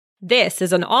This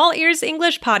is an All Ears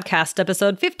English podcast,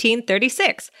 episode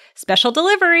 1536, special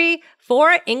delivery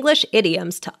for English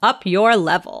idioms to up your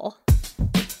level.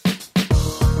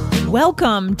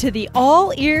 Welcome to the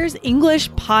All Ears English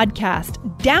podcast,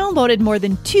 downloaded more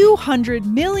than 200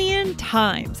 million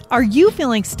times. Are you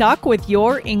feeling stuck with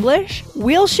your English?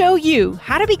 We'll show you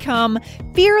how to become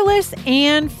fearless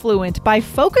and fluent by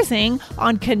focusing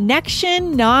on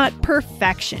connection, not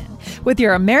perfection. With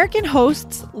your American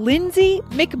hosts, Lindsay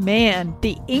McMahon,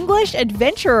 the English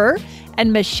adventurer,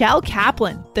 and Michelle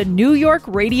Kaplan, the New York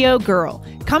radio girl,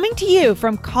 coming to you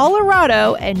from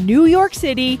Colorado and New York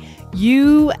City,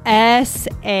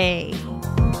 USA.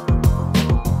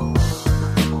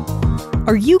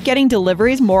 Are you getting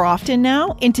deliveries more often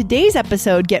now? In today's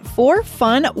episode, get 4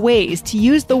 fun ways to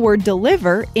use the word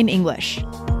deliver in English.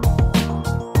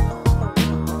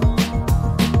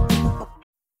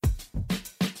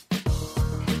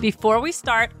 Before we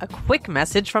start, a quick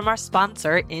message from our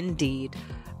sponsor, Indeed.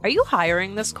 Are you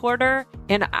hiring this quarter?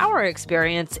 In our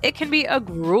experience, it can be a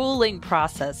grueling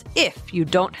process if you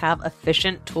don't have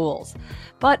efficient tools.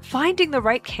 But finding the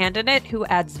right candidate who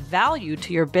adds value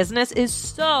to your business is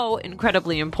so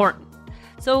incredibly important.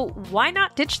 So why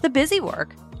not ditch the busy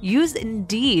work? Use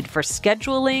Indeed for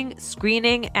scheduling,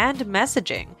 screening, and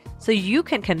messaging so you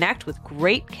can connect with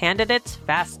great candidates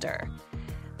faster.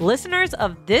 Listeners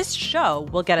of this show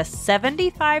will get a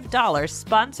 $75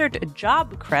 sponsored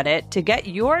job credit to get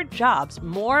your jobs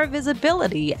more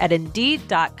visibility at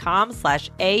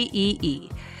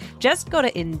Indeed.com/AEE. Just go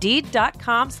to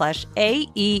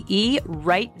Indeed.com/AEE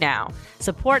right now.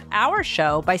 Support our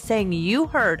show by saying you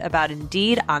heard about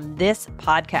Indeed on this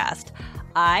podcast.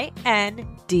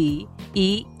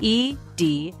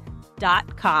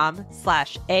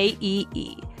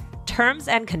 INDEED.com/AEE. Terms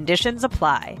and conditions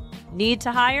apply. Need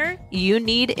to hire? You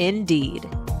need Indeed.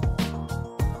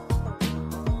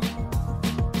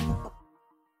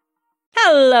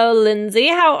 Hello, Lindsay.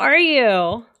 How are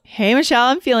you? Hey, Michelle,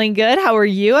 I'm feeling good. How are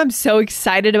you? I'm so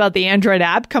excited about the Android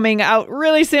app coming out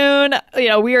really soon.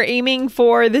 We are aiming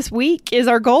for this week is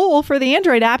our goal for the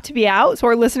Android app to be out so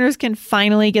our listeners can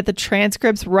finally get the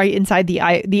transcripts right inside the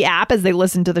app as they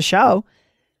listen to the show.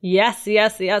 Yes,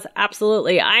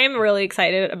 absolutely. I am really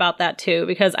excited about that too,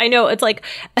 because I know it's like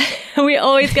we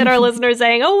always get our listeners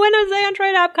saying, oh, when is the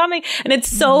Android app coming? And it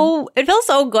feels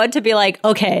so good to be like,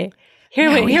 okay,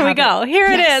 here we go. Here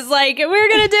it is. Like, we're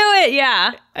going to do it.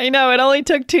 Yeah. I know it only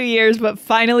took 2 years, but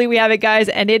finally we have it, guys,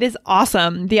 and it is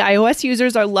awesome. The iOS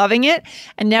users are loving it,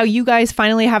 and now you guys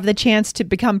finally have the chance to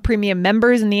become premium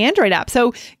members in the Android app.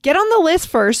 So get on the list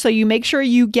first so you make sure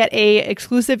you get a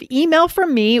exclusive email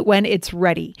from me when it's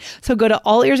ready. So go to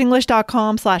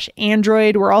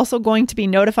allearsenglish.com/Android. We're also going to be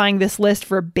notifying this list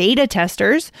for beta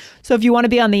testers. So if you want to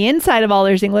be on the inside of All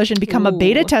Ears English and become a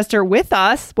beta tester with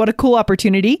us, what a cool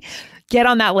opportunity. Get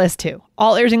on that list too.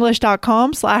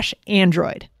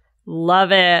 allearsenglish.com/Android.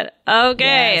 Love it.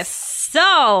 Okay. Yes.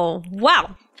 So,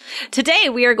 wow. Today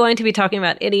we are going to be talking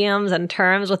about idioms and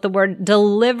terms with the word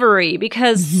delivery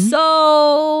because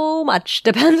so much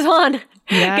depends on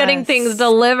getting things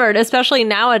delivered, especially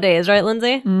nowadays, right,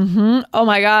 Lindsay? Oh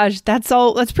my gosh. That's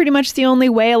pretty much the only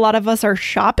way a lot of us are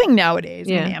shopping nowadays.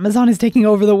 Yeah. I mean, Amazon is taking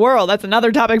over the world. That's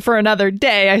another topic for another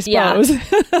day, I suppose.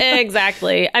 Yeah,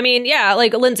 exactly. I mean, yeah,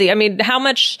 like Lindsay, how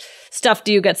much stuff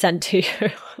do you get sent to you?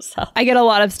 I get a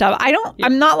lot of stuff. I don't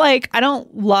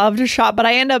love to shop, but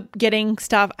I end up getting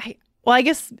stuff. I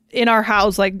guess in our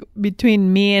house, like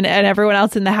between me and everyone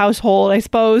else in the household, I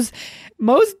suppose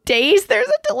most days there's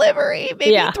a delivery,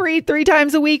 maybe three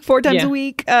times a week, 4 times a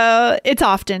week.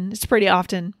 It's pretty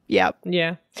often. Yeah.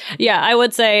 Yeah. I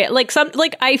would say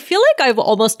I feel like I've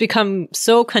almost become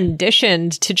so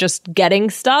conditioned to just getting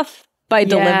stuff by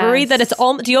delivery that it's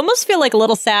do you almost feel like a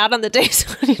little sad on the days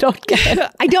when you don't get it?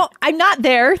 I'm not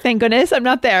there. Thank goodness. I'm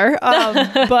not there.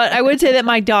 But I would say that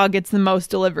my dog gets the most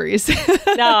deliveries.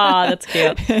 No, that's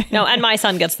cute. No, and my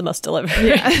son gets the most deliveries.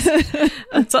 Yeah.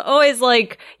 It's always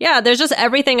there's just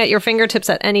everything at your fingertips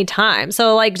at any time.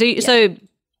 So you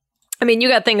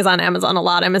got things on Amazon a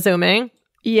lot, I'm assuming.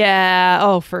 Yeah.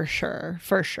 Oh, for sure.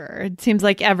 It seems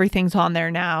like everything's on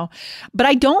there now. But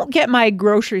I don't get my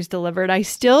groceries delivered. I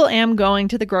still am going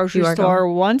to the grocery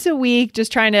store once a week,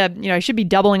 just trying to, I should be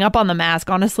doubling up on the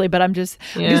mask, honestly, but I'm just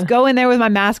going there with my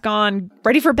mask on,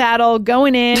 ready for battle,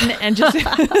 going in and just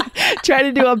try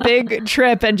to do a big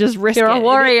trip and just risk it. You're a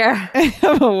warrior.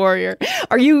 I'm a warrior.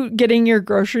 Are you getting your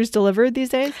groceries delivered these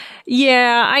days?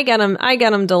 Yeah, I get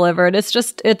them delivered. It's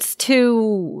just, it's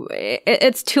too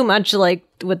much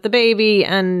with the baby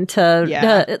and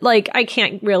like, I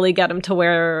can't really get him to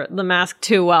wear the mask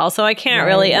too well. So I can't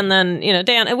really. And then,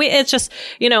 Dan, it's just,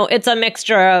 it's a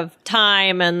mixture of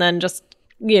time and then just,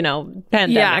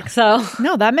 pandemic. Yeah. So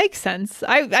no, that makes sense.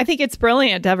 I think it's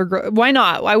brilliant to have why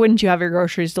not? Why wouldn't you have your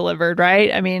groceries delivered,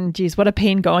 right? I mean, geez, what a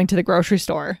pain going to the grocery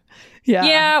store. Yeah.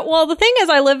 Yeah. Well, the thing is,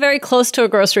 I live very close to a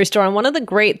grocery store. And one of the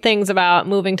great things about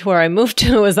moving to where I moved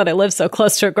to is that I live so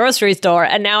close to a grocery store.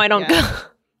 And now I don't go.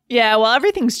 Yeah. Well,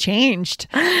 everything's changed.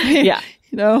 Yeah.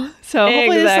 So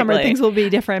hopefully this summer things will be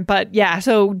different. But yeah,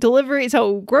 so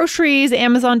groceries,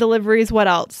 Amazon deliveries, what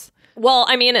else? Well,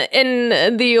 I mean,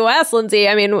 in the U.S., Lindsay,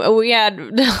 I mean, we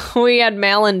had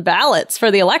mail-in ballots for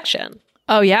the election.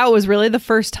 Oh, yeah. It was really the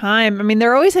first time. I mean,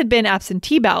 there always had been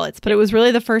absentee ballots, but it was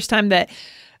really the first time that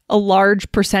a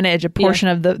large percentage, a portion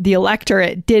of the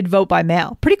electorate did vote by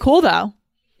mail. Pretty cool, though.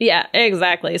 Yeah,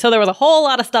 exactly. So there was a whole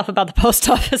lot of stuff about the post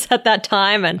office at that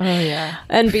time and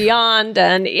and beyond.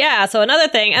 And so another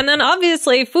thing. And then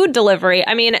obviously food delivery.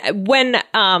 I mean, when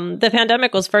the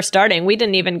pandemic was first starting, we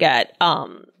didn't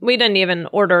even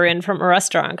order in from a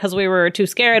restaurant because we were too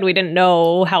scared. We didn't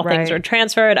know how things were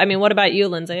transferred. I mean, what about you,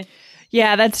 Lindsay?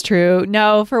 Yeah, that's true.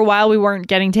 No, for a while we weren't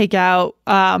getting takeout,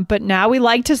 but now we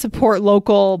like to support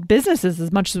local businesses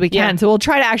as much as we can. So we'll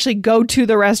try to actually go to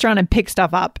the restaurant and pick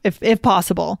stuff up if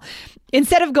possible.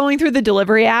 Instead of going through the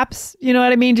delivery apps, you know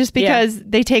what I mean? Just because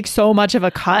they take so much of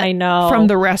a cut from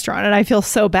the restaurant and I feel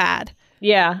so bad.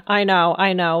 Yeah, I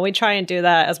know. We try and do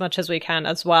that as much as we can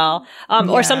as well.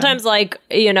 Or sometimes or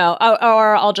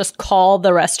I'll just call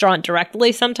the restaurant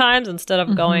directly sometimes instead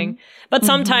of going. But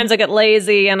sometimes I get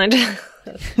lazy and I just,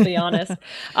 to be honest.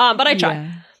 But I try.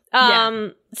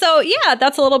 So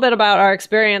that's a little bit about our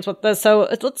experience with this. So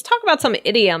let's talk about some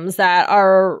idioms that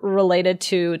are related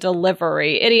to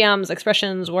delivery. Idioms,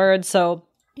 expressions, words. So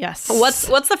yes.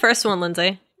 What's the first one,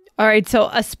 Lindsay? All right, so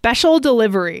a special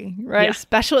delivery, right? Yeah.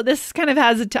 Special. This kind of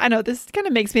I know this kind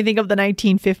of makes me think of the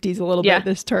 1950s a little bit.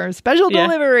 This term, special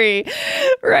delivery,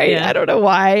 right? Yeah. I don't know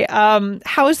why.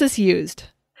 How is this used?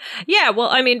 Yeah, well,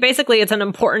 I mean, basically, it's an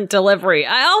important delivery.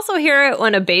 I also hear it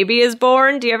when a baby is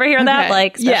born. Do you ever hear that?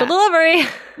 Like, special delivery?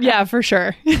 Yeah, for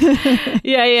sure.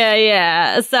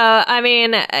 Yeah. So, I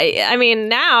mean,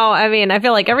 now, I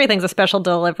feel like everything's a special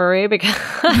delivery because...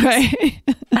 Right.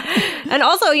 And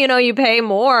also, you pay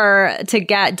more to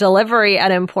get delivery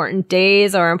at important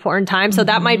days or important times. So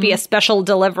that might be a special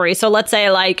delivery. So let's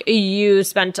say like you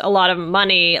spent a lot of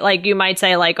money, like you might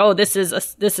say like, oh, this is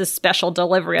special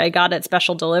delivery. I got it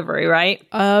special delivery, right?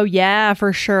 Oh, yeah,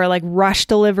 for sure. Like rush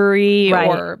delivery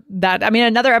or that. I mean,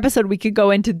 another episode, we could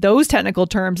go into those technical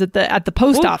terms at the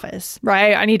post office,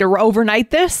 right? I need to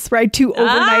overnight this, right? To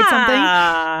overnight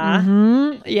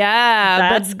something. Yeah.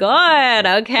 That's good.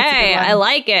 Okay. I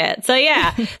like it. So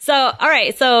so, all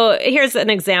right. So here's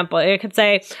an example. You could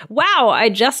say, wow, I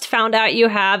just found out you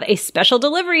have a special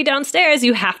delivery downstairs.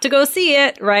 You have to go see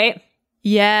it, right?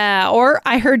 Yeah. Or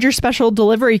I heard your special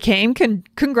delivery came.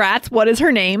 Congrats. What is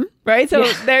her name? Right. So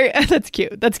there, that's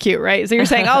cute. That's cute. Right. So you're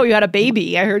saying, oh, you had a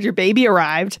baby. I heard your baby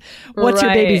arrived. What's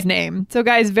your baby's name? So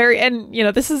guys,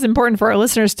 this is important for our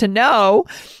listeners to know,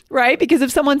 right? Because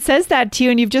if someone says that to you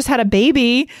and you've just had a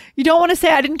baby, you don't want to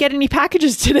say, I didn't get any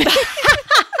packages today.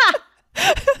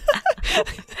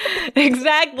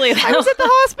 Exactly. I was at the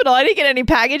hospital. I didn't get any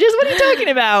packages. What are you talking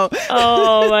about?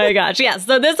 Oh my gosh. Yeah.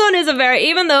 So this one is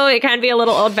even though it can be a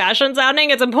little old fashioned sounding,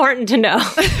 it's important to know.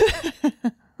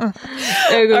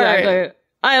 Exactly. Right.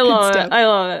 I love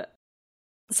it.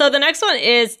 So the next one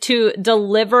is to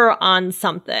deliver on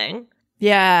something.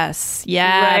 Yes.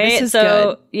 Yeah. Right? This is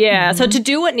good. Yeah. So to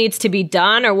do what needs to be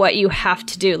done or what you have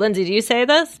to do. Lindsay, do you say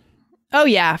this? Oh,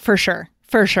 yeah, for sure.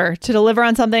 For sure. To deliver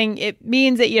on something, it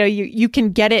means that, you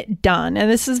can get it done.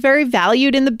 And this is very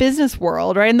valued in the business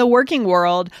world, right? In the working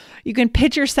world, you can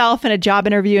pitch yourself in a job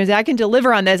interview and say, I can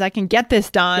deliver on this. I can get this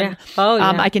done. Yeah. Oh,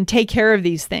 yeah. I can take care of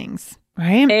these things.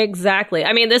 Right? Exactly.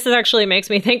 I mean, this actually makes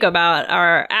me think about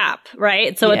our app,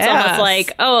 right? So it's almost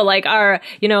like, like our,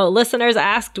 listeners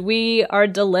asked, we are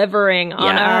delivering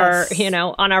on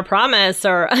on our promise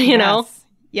or, know.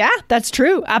 Yeah, that's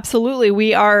true. Absolutely.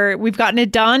 We've gotten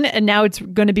it done and now it's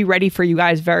going to be ready for you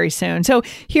guys very soon. So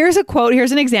here's a quote.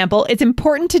 Here's an example. It's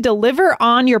important to deliver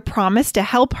on your promise to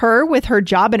help her with her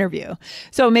job interview.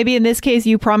 So maybe in this case,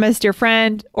 you promised your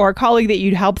friend or colleague that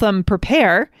you'd help them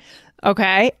prepare.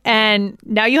 Okay. And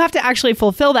now you have to actually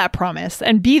fulfill that promise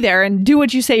and be there and do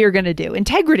what you say you're going to do.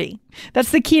 Integrity.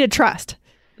 That's the key to trust.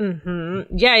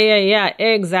 Yeah.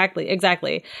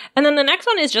 Exactly. And then the next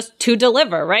one is just to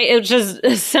deliver, right? It's just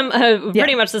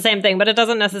pretty much the same thing, but it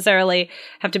doesn't necessarily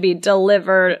have to be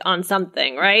delivered on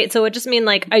something, right? So it just means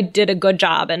like I did a good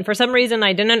job. And for some reason,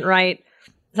 I didn't write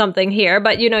something here,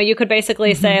 but you could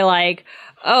basically say like,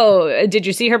 oh, did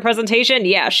you see her presentation?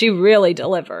 Yeah, she really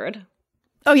delivered.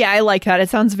 Oh, yeah, I like that. It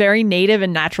sounds very native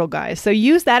and natural, guys. So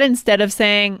use that instead of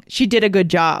saying she did a good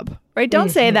job, right? Don't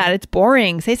say that. It's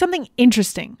boring. Say something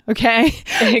interesting, okay?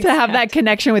 To have that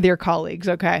connection with your colleagues,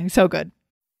 okay? So good.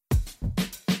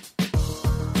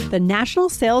 The national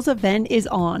sales event is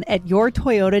on at your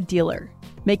Toyota dealer,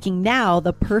 making now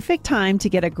the perfect time to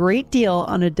get a great deal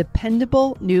on a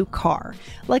dependable new car,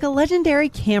 like a legendary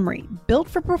Camry, built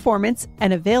for performance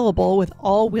and available with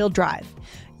all-wheel drive.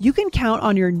 You can count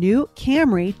on your new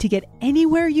Camry to get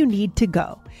anywhere you need to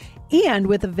go. And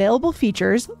with available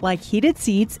features like heated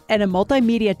seats and a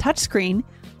multimedia touchscreen,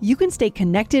 you can stay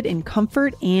connected in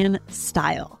comfort and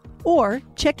style. Or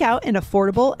check out an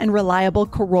affordable and reliable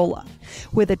Corolla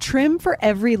with a trim for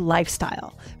every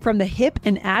lifestyle. From the hip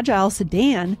and agile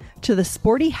sedan to the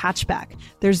sporty hatchback,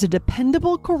 there's a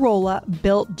dependable Corolla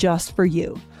built just for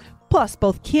you. Plus,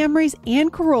 both Camrys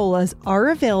and Corollas are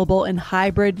available in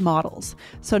hybrid models.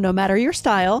 So no matter your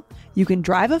style, you can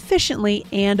drive efficiently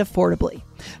and affordably.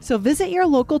 So visit your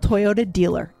local Toyota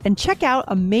dealer and check out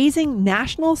amazing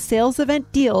national sales event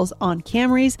deals on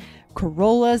Camrys,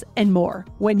 Corollas, and more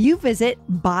when you visit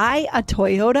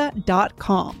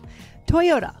buyatoyota.com.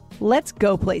 Toyota, let's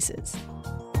go places.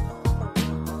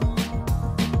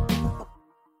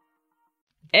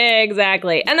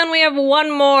 Exactly. And then we have one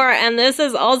more, and this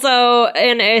is also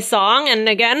in a song. And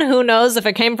again, who knows if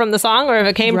it came from the song or if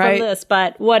it came from this,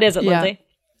 but what is it, Lindsay?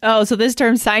 Oh, so this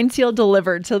term, signed, sealed,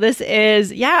 delivered. So this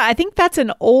is, I think that's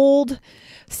an old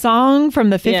song from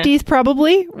the 50s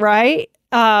probably, right?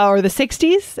 Or the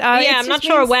 60s. I'm not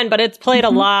sure when, but it's played a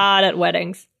lot at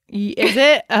weddings. Is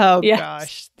it? Oh,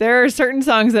 gosh. There are certain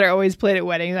songs that are always played at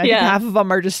weddings. I think half of them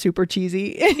are just super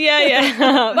cheesy. But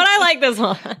I like this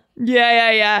one.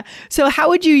 Yeah. So how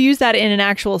would you use that in an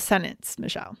actual sentence,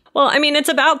 Michelle? Well, I mean, it's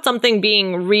about something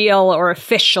being real or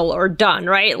official or done,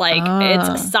 right? Like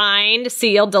it's signed,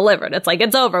 sealed, delivered. It's like,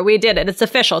 it's over. We did it. It's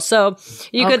official. So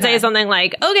you could say something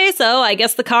like, okay, so I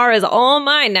guess the car is all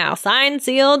mine now. Signed,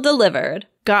 sealed, delivered.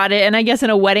 Got it. And I guess in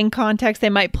a wedding context,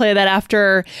 they might play that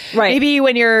after maybe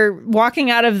when you're walking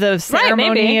out of the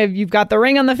ceremony, you've got the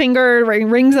ring on the finger,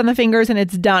 rings on the fingers, and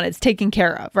it's done. It's taken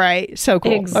care of, right? So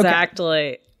cool.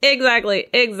 Exactly. Okay.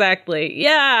 Exactly.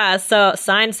 Yeah. So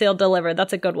signed, sealed, delivered.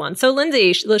 That's a good one. So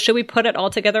Lindsay, should we put it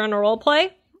all together in a role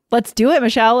play? Let's do it,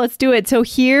 Michelle. Let's do it. So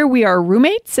here we are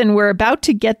roommates and we're about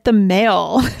to get the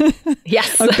mail.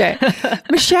 Yes. Okay.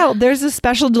 Michelle, there's a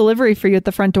special delivery for you at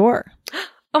the front door.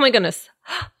 Oh my goodness.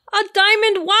 A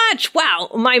diamond watch. Wow.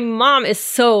 My mom is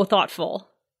so thoughtful.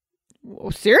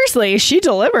 Seriously, she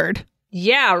delivered.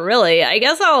 Yeah, really. I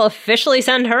guess I'll officially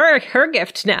send her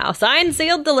gift now. Signed,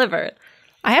 sealed, delivered.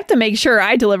 I have to make sure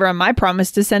I deliver on my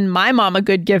promise to send my mom a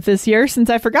good gift this year since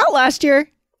I forgot last year.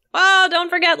 Oh, don't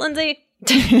forget, Lindsay.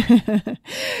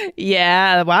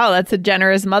 Yeah, wow, that's a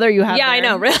generous mother you have. Yeah, there. I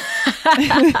know. Really,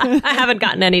 I haven't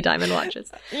gotten any diamond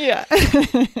watches. Yeah,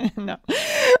 no.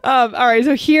 All right,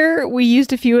 so here we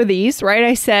used a few of these, right?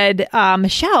 I said,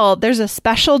 Michelle, there's a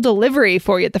special delivery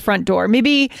for you at the front door.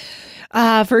 Maybe,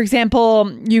 for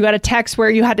example, you got a text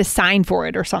where you had to sign for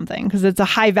it or something because it's a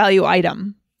high value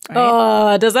item.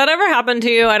 Right? Does that ever happen to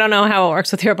you? I don't know how it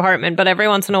works with your apartment, but every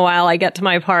once in a while I get to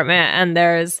my apartment and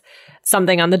there's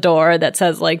something on the door that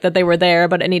says like that they were there,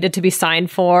 but it needed to be signed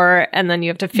for. And then you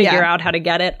have to figure out how to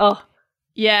get it. Oh,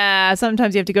 yeah.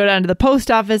 Sometimes you have to go down to the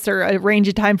post office or arrange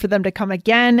a time for them to come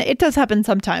again. It does happen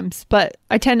sometimes, but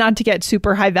I tend not to get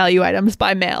super high value items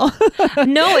by mail.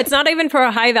 No, it's not even for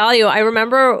a high value. I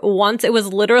remember once it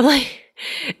was literally...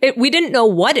 we didn't know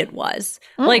what it was.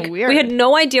 Weird. We had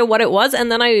no idea what it was.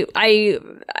 And then I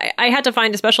had to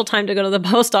find a special time to go to the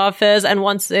post office. And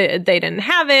once they didn't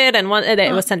have it and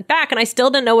it was sent back and I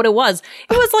still didn't know what it was.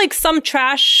 It was like some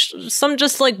trash, some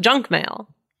just like junk mail.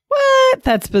 What?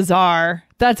 That's bizarre.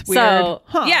 That's weird. So,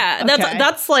 yeah,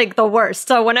 that's like the worst.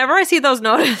 So whenever I see those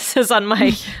notices on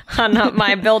my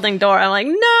my building door, I'm like,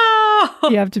 no.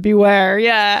 You have to beware.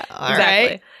 Yeah. All exactly.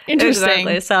 Right. Interesting.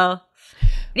 Exactly. So...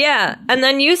 yeah. And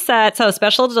then you said, so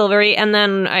special delivery. And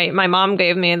then my mom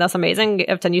gave me this amazing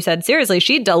gift. And you said, seriously,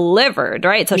 she delivered,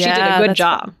 right? So she did a good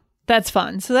job. Fun. That's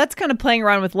fun. So that's kind of playing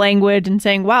around with language and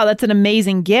saying, wow, that's an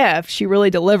amazing gift. She really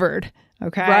delivered.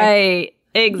 Okay. Right.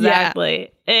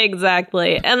 Exactly. Yeah.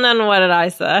 Exactly. And then what did I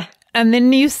say? And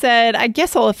then you said, I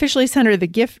guess I'll officially send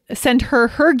her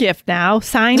her gift now,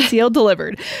 signed, sealed,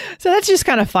 delivered. So that's just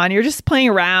kind of fun. You're just playing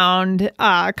around,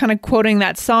 kind of quoting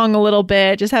that song a little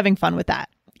bit, just having fun with that.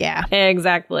 Yeah,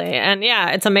 exactly. And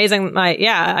yeah, it's amazing.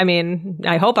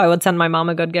 I hope I would send my mom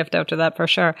a good gift after that for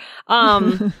sure.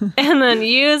 And then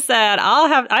you said,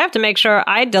 I have to make sure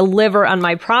I deliver on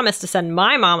my promise to send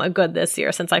my mom a good this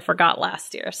year since I forgot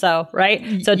last year. So,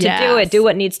 right. So to do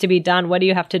what needs to be done. What do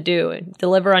you have to do?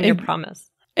 Deliver on your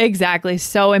promise. Exactly.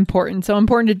 So important. So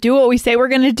important to do what we say we're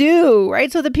going to do,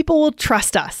 right? So that people will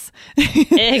trust us.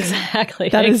 Exactly.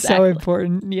 That is so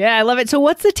important. Yeah, I love it. So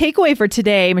what's the takeaway for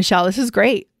today, Michelle? This is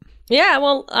great. Yeah,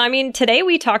 well, I mean, today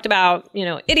we talked about,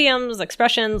 idioms,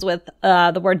 expressions with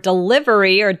the word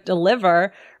delivery or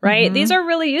deliver, right? Mm-hmm. These are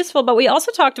really useful, but we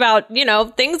also talked about,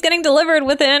 things getting delivered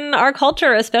within our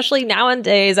culture, especially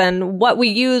nowadays, and what we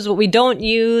use, what we don't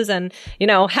use, and,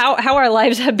 how our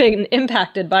lives have been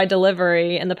impacted by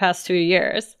delivery in the past 2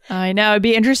 years. I know. It'd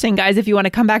be interesting, guys, if you want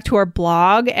to come back to our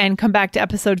blog and come back to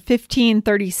episode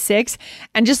 1536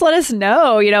 and just let us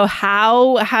know,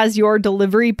 how have your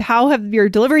delivery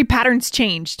patterns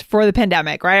changed for the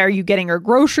pandemic, right? Are you getting your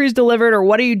groceries delivered or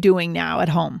what are you doing now at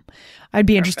home? I'd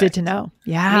be interested to know.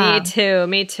 Yeah.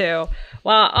 Me too.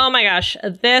 Well, oh my gosh.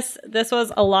 This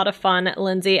was a lot of fun,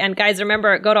 Lindsay. And guys,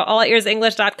 remember, go to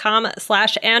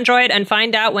allearsenglish.com/Android and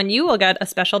find out when you will get a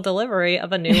special delivery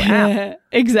of a new app.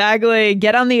 Exactly.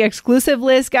 Get on the exclusive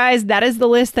list, guys. That is the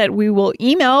list that we will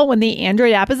email when the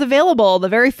Android app is available. The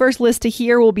very first list to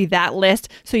hear will be that list.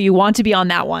 So you want to be on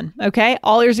that one. Okay.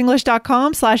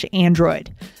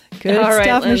 allearsenglish.com/Android. Good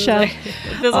stuff, Lindsay. Michelle.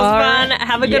 This was fun. Right.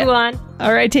 Have a good one.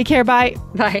 All right. Take care. Bye.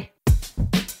 Bye.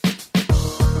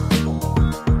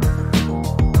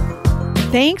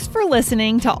 Thanks for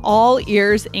listening to All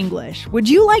Ears English. Would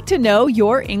you like to know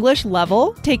your English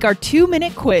level? Take our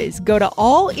 2-minute quiz. Go to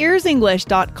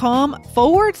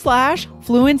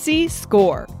allearsenglish.com/fluency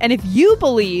score. And if you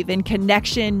believe in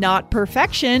connection, not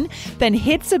perfection, then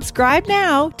hit subscribe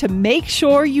now to make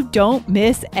sure you don't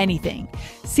miss anything.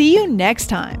 See you next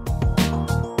time.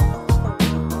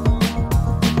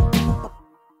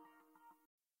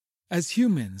 As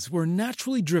humans, we're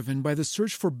naturally driven by the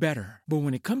search for better. But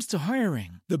when it comes to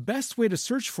hiring, the best way to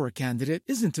search for a candidate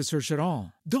isn't to search at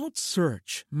all. Don't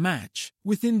search, match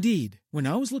with Indeed. When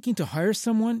I was looking to hire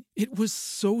someone, it was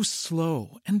so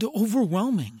slow and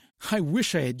overwhelming. I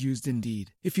wish I had used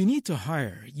Indeed. If you need to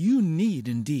hire, you need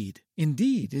Indeed.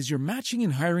 Indeed is your matching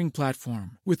and hiring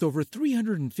platform with over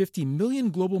 350 million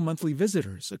global monthly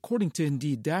visitors, according to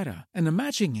Indeed data, and a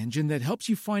matching engine that helps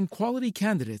you find quality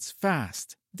candidates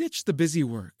fast. Ditch the busy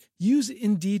work. Use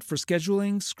Indeed for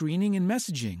scheduling, screening, and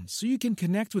messaging so you can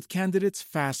connect with candidates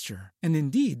faster. And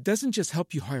Indeed doesn't just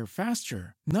help you hire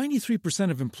faster. 93%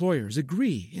 of employers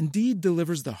agree Indeed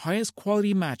delivers the highest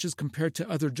quality matches compared to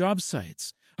other job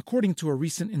sites, according to a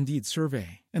recent Indeed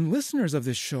survey. And listeners of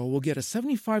this show will get a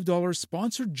 $75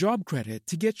 sponsored job credit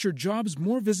to get your jobs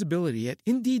more visibility at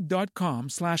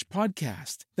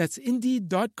Indeed.com/podcast. That's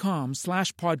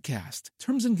Indeed.com/podcast.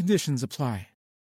 Terms and conditions apply.